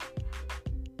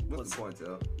 What's the point,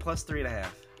 Al? Plus 3.5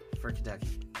 for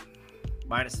Kentucky.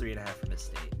 Minus 3.5 for Miss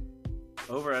State.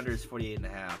 Over under is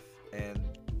 48.5, and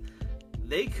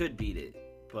they could beat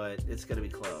it, but it's gonna be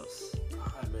close.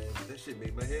 God, man, that shit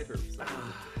made my head hurt.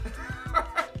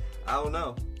 I don't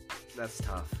know. That's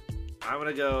tough. I'm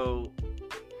gonna go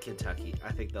Kentucky.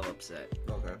 I think they'll upset.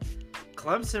 Okay.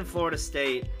 Clemson, Florida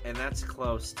State, and that's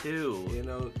close too. You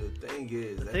know, the thing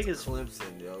is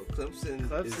Clemson, yo.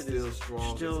 Clemson is still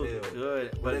strong. Still as hell.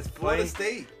 good, but it's Florida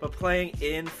State. But playing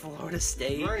in Florida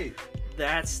State, right?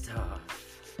 That's tough.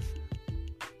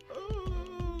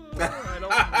 I don't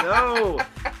know.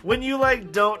 When you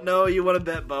don't know, you want to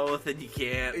bet both, and you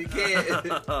can't. You can't.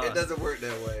 It doesn't work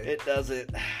that way. It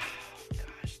doesn't.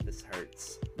 Gosh, this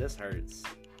hurts. This hurts.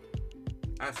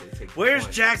 I say take. Where's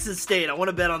Jackson State? I want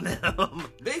to bet on them.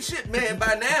 They should man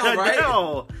by now, right?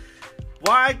 No.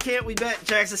 Why can't we bet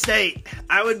Jackson State?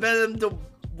 I would bet them to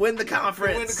win the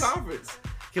conference. To win the conference.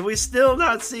 Can we still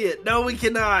not see it? No, we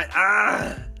cannot.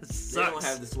 They don't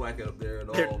have the swag up there at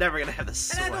all. They're never gonna have the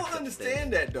swag. And I don't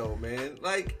understand that though, man.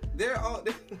 Like they're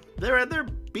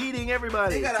beating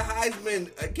everybody. They got a Heisman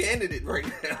candidate right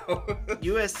now.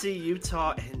 USC,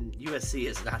 Utah, and USC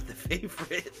is not the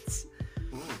favorites.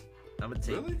 I'm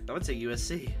gonna take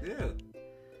USC. Yeah.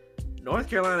 North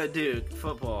Carolina, Duke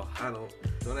football.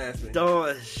 Don't ask me.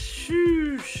 Don't.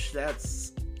 Shoosh.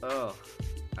 That's. Oh,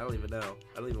 I don't even know.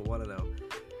 I don't even want to know.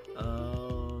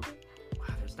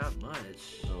 Wow, there's not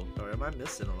much. No. Or am I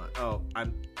missing a lot? Oh, I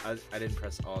didn't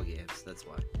press all games. That's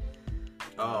why.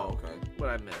 Oh, okay. What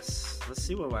I miss? Let's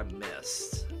see what I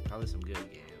missed. Probably some good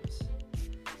games.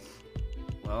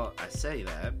 Well, I say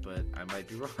that, but I might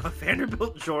be wrong.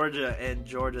 Vanderbilt, Georgia, and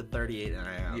Georgia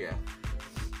 38.5. Yeah.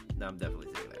 No, I'm definitely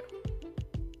taking that.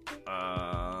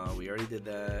 We already did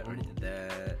that. What did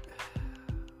I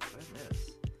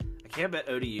miss? I can't bet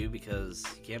ODU because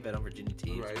you can't bet on Virginia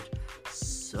teams. Right. Which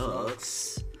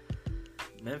sucks.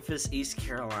 Memphis, East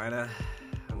Carolina.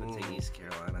 I'm going to take East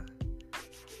Carolina.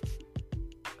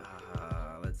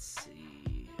 Let's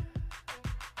see.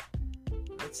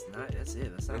 That's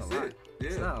it. That's not a lot. Yeah.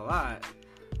 It's not a lot.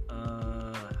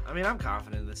 I mean, I'm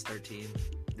confident in this 13.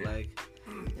 Yeah.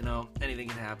 Anything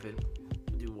can happen.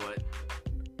 Do what?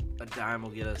 A dime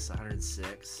will get us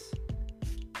 106.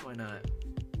 Why not?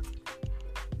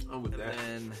 I'm with that.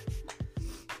 And then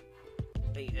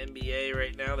the NBA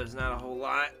right now, there's not a whole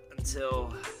lot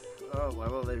until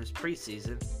there's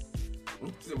preseason.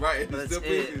 Right, But it's that's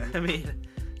still it. preseason. I mean,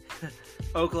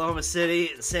 Oklahoma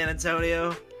City, San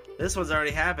Antonio. This one's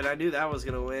already happened. I knew that was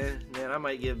gonna win. Man, I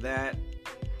might give that.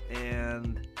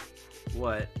 And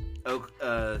What? Oh,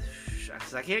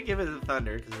 because I can't give it to the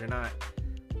Thunder because they're not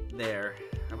there.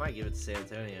 I might give it to San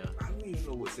Antonio. I don't even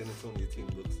know what San Antonio team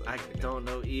looks like. I don't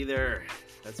know either.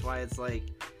 That's why it's like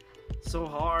so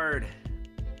hard.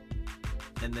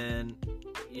 And then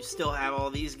you still have all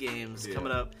these games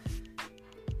coming up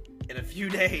in a few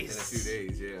days.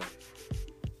 Yeah.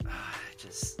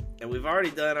 And we've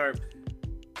already done our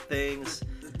things.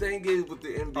 The thing is with the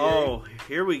NBA. Oh,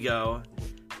 here we go.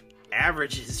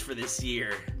 Averages for this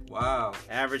year. Wow.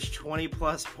 Average 20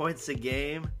 plus points a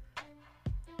game.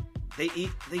 They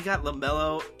got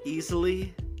LaMelo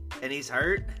easily, and he's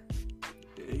hurt.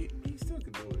 Yeah, he still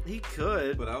could do it. He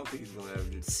could. But I don't think he's going to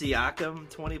average it. Siakam,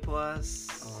 20 plus.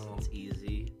 It's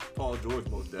easy. Paul George,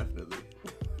 most definitely.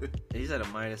 He's at a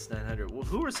minus 900. Well,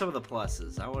 who are some of the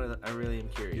pluses? I really am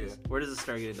curious. Yeah. Where does it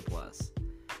start getting the plus?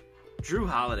 Drew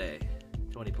Holiday,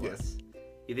 20 plus. Yes.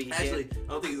 You think he Actually, can? I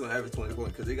don't think he's gonna average 20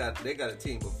 points because they got a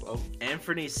team of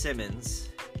Anthony Simmons.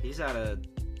 He's out of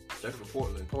that's from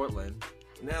Portland.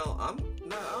 Now I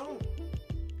don't.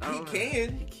 He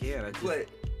can. But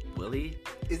will he?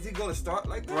 Is he gonna start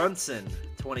like that? Brunson,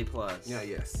 20 plus. Yeah.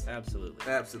 Yes. Absolutely.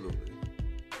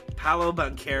 Paolo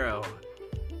Banchero,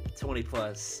 20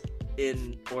 plus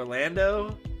in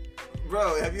Orlando.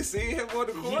 Bro, have you seen him on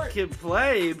the court? He can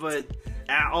play, but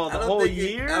the whole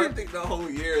year? I don't think the whole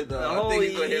year, though. I think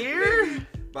he's going to hit maybe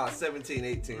about 17,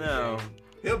 18. No.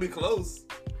 He'll be close.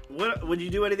 What would you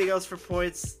do anything else for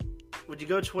points? Would you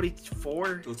go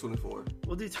 24? Go 24.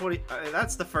 We'll do 20.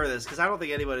 That's the furthest, because I don't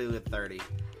think anybody will get 30.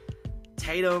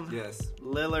 Tatum. Yes.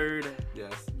 Lillard.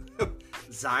 Yes.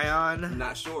 Zion. I'm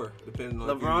not sure, depending on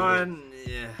LeBron.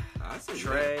 Yeah. I say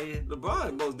Trey. Yeah.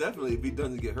 LeBron, most definitely, if he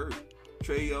doesn't get hurt.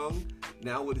 Trey Young.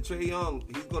 Now, with Trey Young,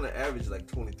 he's going to average like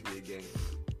 23 a game.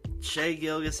 Shai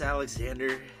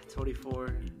Gilgeous-Alexander,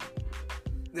 24.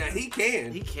 Now, he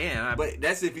can. But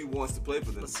that's if he wants to play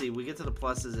for them. Let's see. We get to the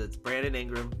pluses. It's Brandon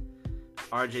Ingram,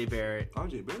 RJ Barrett.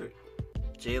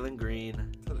 Jalen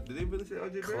Green. Did they really say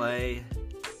RJ Barrett? Clay.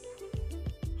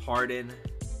 Harden.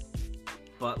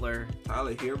 Butler.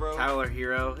 Tyler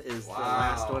Hero is the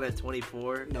last one at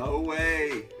 24. No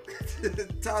way.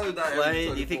 Tyler not Clay,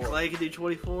 24. do you think Clay can do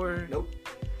 24? Nope.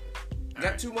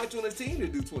 Got too much on the team to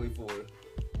do 24.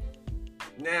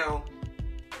 Now,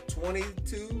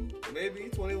 22, maybe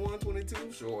 21,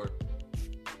 22, sure.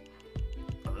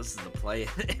 Oh, this is the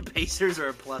play-in. Pacers are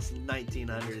a plus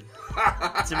 1,900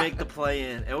 to make the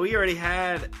play-in. And we already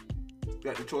had...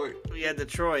 Got Detroit. We had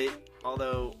Detroit,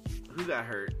 although... Who got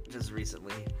hurt just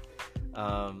recently?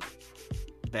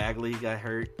 Bagley got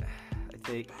hurt, I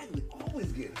think. Bagley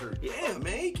always getting hurt. Yeah,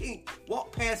 man. He can't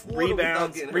walk past water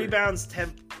without getting hurt. Rebounds,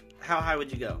 10. How high would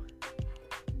you go?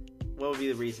 What would be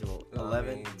the reasonable?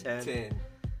 11, 10?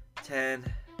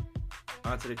 10.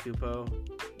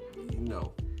 Antetokounmpo?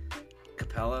 No.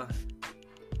 Capella?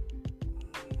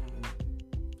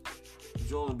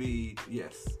 Joel Embiid,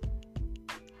 yes.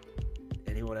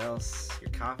 Anyone else you're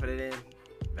confident in?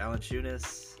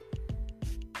 Valanciunas,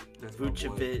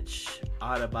 Vucevic,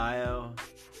 Adebayo,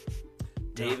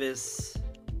 Davis,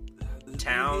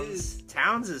 Towns.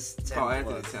 Towns is 10 plus.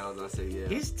 Anthony Towns, I say yeah.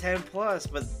 He's 10 plus,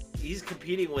 but he's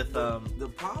competing with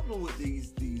The problem with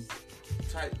these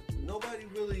type, nobody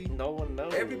really. No one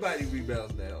knows. Everybody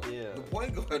rebounds now. Yeah. The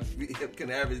point guard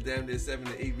can average damn near 7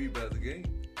 to 8 rebounds a game.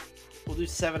 We'll do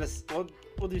 6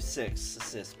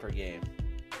 assists per game.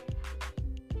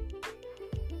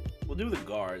 We'll do the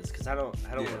guards because I don't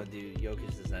want to do Jokic.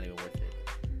 Is not even worth it.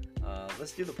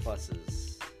 Let's do the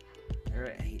pluses.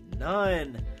 There ain't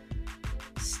none.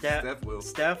 Steph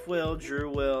will. Drew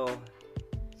will.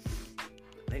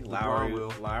 I think Lowry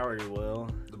will.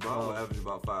 LeBron will average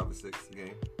about 5 or 6 a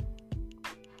game.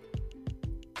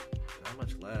 Not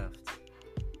much left.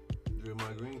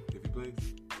 Draymond Green, if he plays.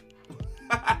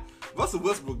 Russell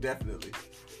Westbrook, definitely.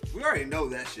 We already know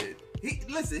that shit. He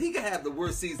can have the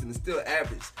worst season and still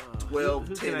average 12,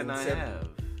 who 10, can and I 7. have?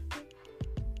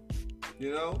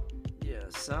 You know? Yeah,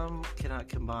 some cannot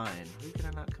combine. Who can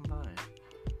I not combine?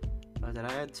 Did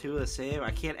I add 2 of the same?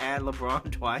 I can't add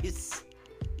LeBron twice.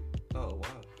 Oh,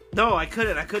 wow. No, I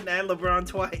couldn't. I couldn't add LeBron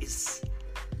twice.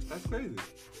 That's crazy.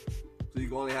 So you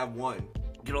can only have 1.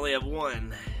 You can only have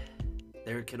 1.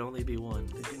 There can only be 1.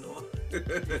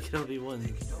 There can only be 1. There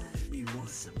can only be 1.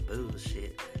 Some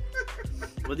bullshit.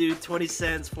 We'll do 20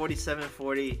 cents,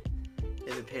 47-40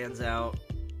 if it pans out.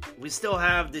 We still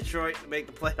have Detroit to make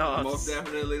the playoffs. Most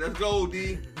definitely. Let's go,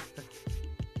 D.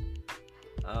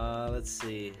 Let's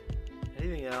see.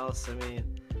 Anything else? I mean,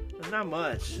 there's not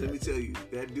much. Let me tell you,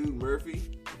 that dude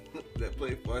Murphy that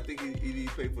played for, I think he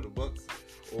played for the Bucks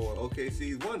or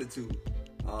OKC, 1 or 2.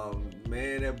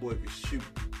 Man, that boy could shoot.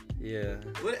 Yeah.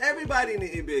 Well, everybody in the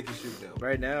NBA can shoot now.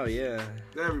 Right now, yeah.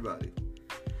 Everybody.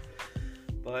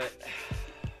 But,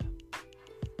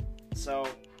 so,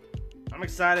 I'm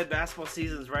excited. Basketball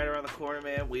season's right around the corner,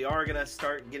 man. We are going to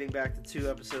start getting back to 2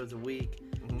 episodes a week.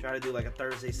 Try to do like a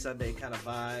Thursday, Sunday kind of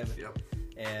vibe. Yep.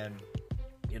 And,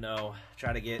 you know,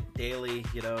 try to get daily,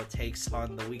 you know, takes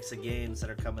on the weeks of games that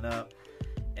are coming up.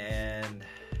 And,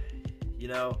 you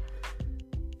know,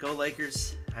 go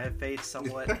Lakers. I have faith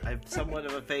somewhat. I have somewhat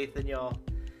of a faith in y'all.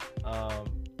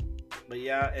 But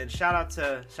yeah, and shout out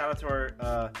to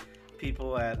our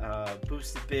people at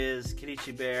Boosted Biz,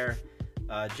 Kenichi Bear,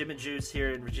 Jim and Juice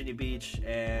here in Virginia Beach,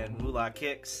 and Moolah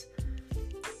Kicks.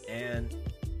 And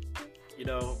you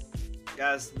know,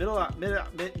 guys,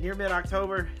 near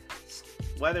mid-October,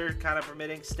 weather kind of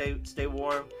permitting, stay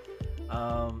warm.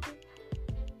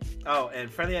 Oh,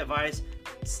 and friendly advice: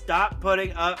 stop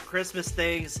putting up Christmas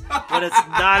things when it's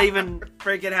not even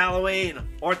freaking Halloween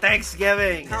or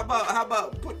Thanksgiving. How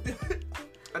about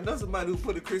I know somebody who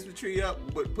put a Christmas tree up,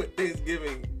 but put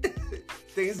Thanksgiving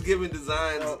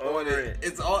designs on it.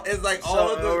 It's like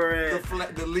all of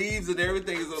the leaves and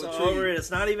everything is on the tree. Over it.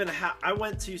 It's not even. I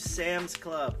went to Sam's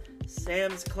Club.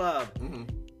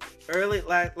 Early,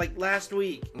 like last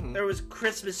week, there was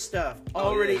Christmas stuff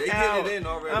already out. Get it in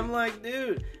already. I'm like,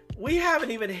 dude, we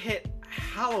haven't even hit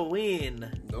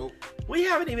Halloween. Nope. We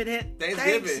haven't even hit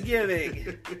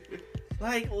Thanksgiving.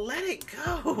 Like, let it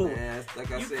go. Man, like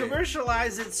I said,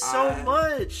 commercialize it so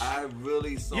much. I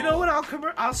really saw. You know what?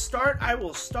 I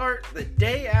will start the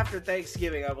day after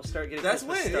Thanksgiving. I will start getting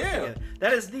Christmas stuff together.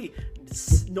 That is the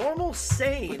normal,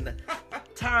 sane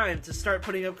time to start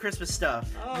putting up Christmas stuff.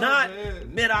 Not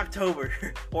mid-October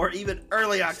or even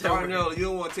early October. No, you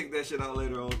don't want to take that shit out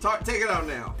later on. Take it out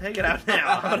now. Take it out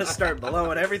now. I'm gonna start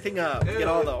blowing everything up. Get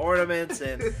all the ornaments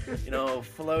and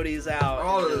floaties out.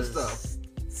 All of this stuff.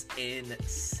 It's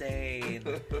insane.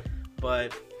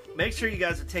 But make sure you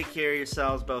guys take care of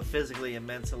yourselves, both physically and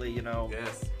mentally.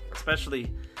 Yes. Especially,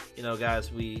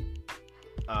 guys, we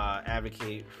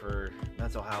advocate for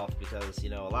mental health because a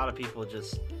lot of people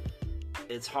just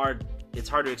it's hard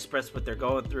to express what they're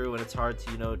going through, and it's hard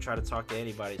to try to talk to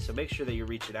anybody. So make sure that you're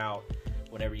reaching out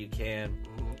whenever you can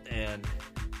and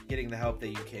getting the help that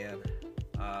you can.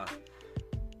 But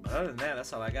other than that,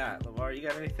 that's all I got. LeVar, you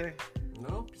got anything?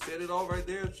 No, you said it all right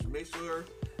there. Just make sure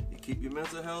you keep your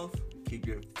mental health, keep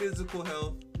your physical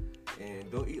health,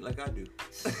 and don't eat like I do.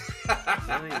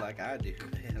 Don't eat like I do,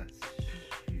 man.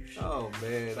 Oh,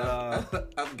 man.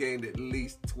 I've gained at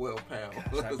least 12 pounds.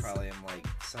 Gosh, I probably am like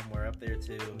somewhere up there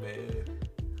too. Man.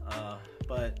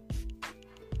 But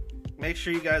make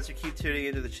sure you guys keep tuning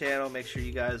into the channel. Make sure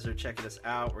you guys are checking us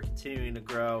out. We're continuing to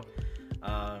grow.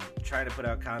 Trying to put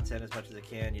out content as much as I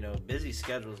can. Busy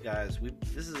schedules, guys.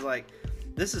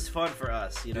 This is fun for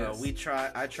us. Yes.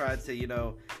 I try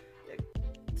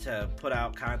to put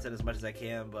out content as much as I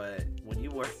can, but when you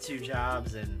work 2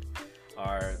 jobs and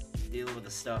are dealing with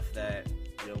the stuff that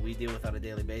we deal with on a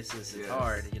daily basis, it's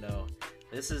hard.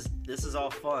 This is all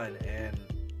fun, and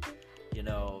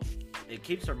it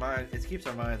keeps our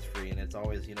minds free, and it's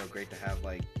always great to have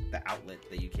like the outlet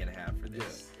that you can have for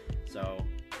this. So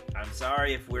I'm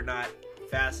sorry if we're not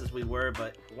fast as we were,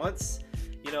 but once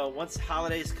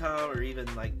holidays come, or even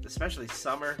like especially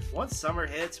summer, once summer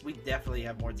hits, we definitely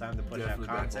have more time to put out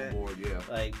content. Back on board,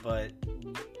 but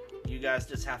you guys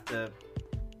just have to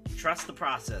trust the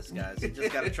process, guys. You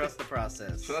just got to trust the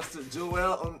process. Trust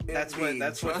Joel. That's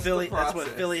what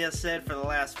Philly has said for the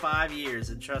last 5 years,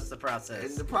 and trust the process.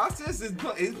 And the process is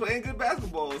playing good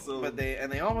basketball. So, but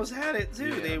they almost had it too.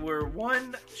 Yeah. They were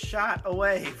 1 shot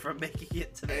away from making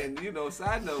it today. And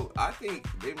side note, I think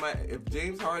they might, if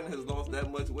James Harden has lost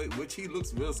that much weight, which he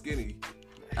looks real skinny,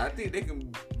 I think they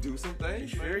can do some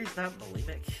things. You sure he's not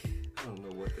bulimic? I don't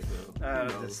know what the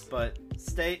hell. But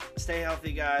stay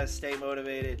healthy, guys. Stay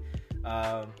motivated.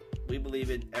 We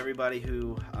believe in everybody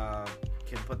who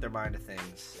can put their mind to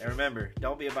things. And remember,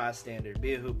 don't be a bystander.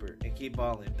 Be a hooper and keep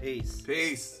balling. Peace.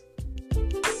 Peace.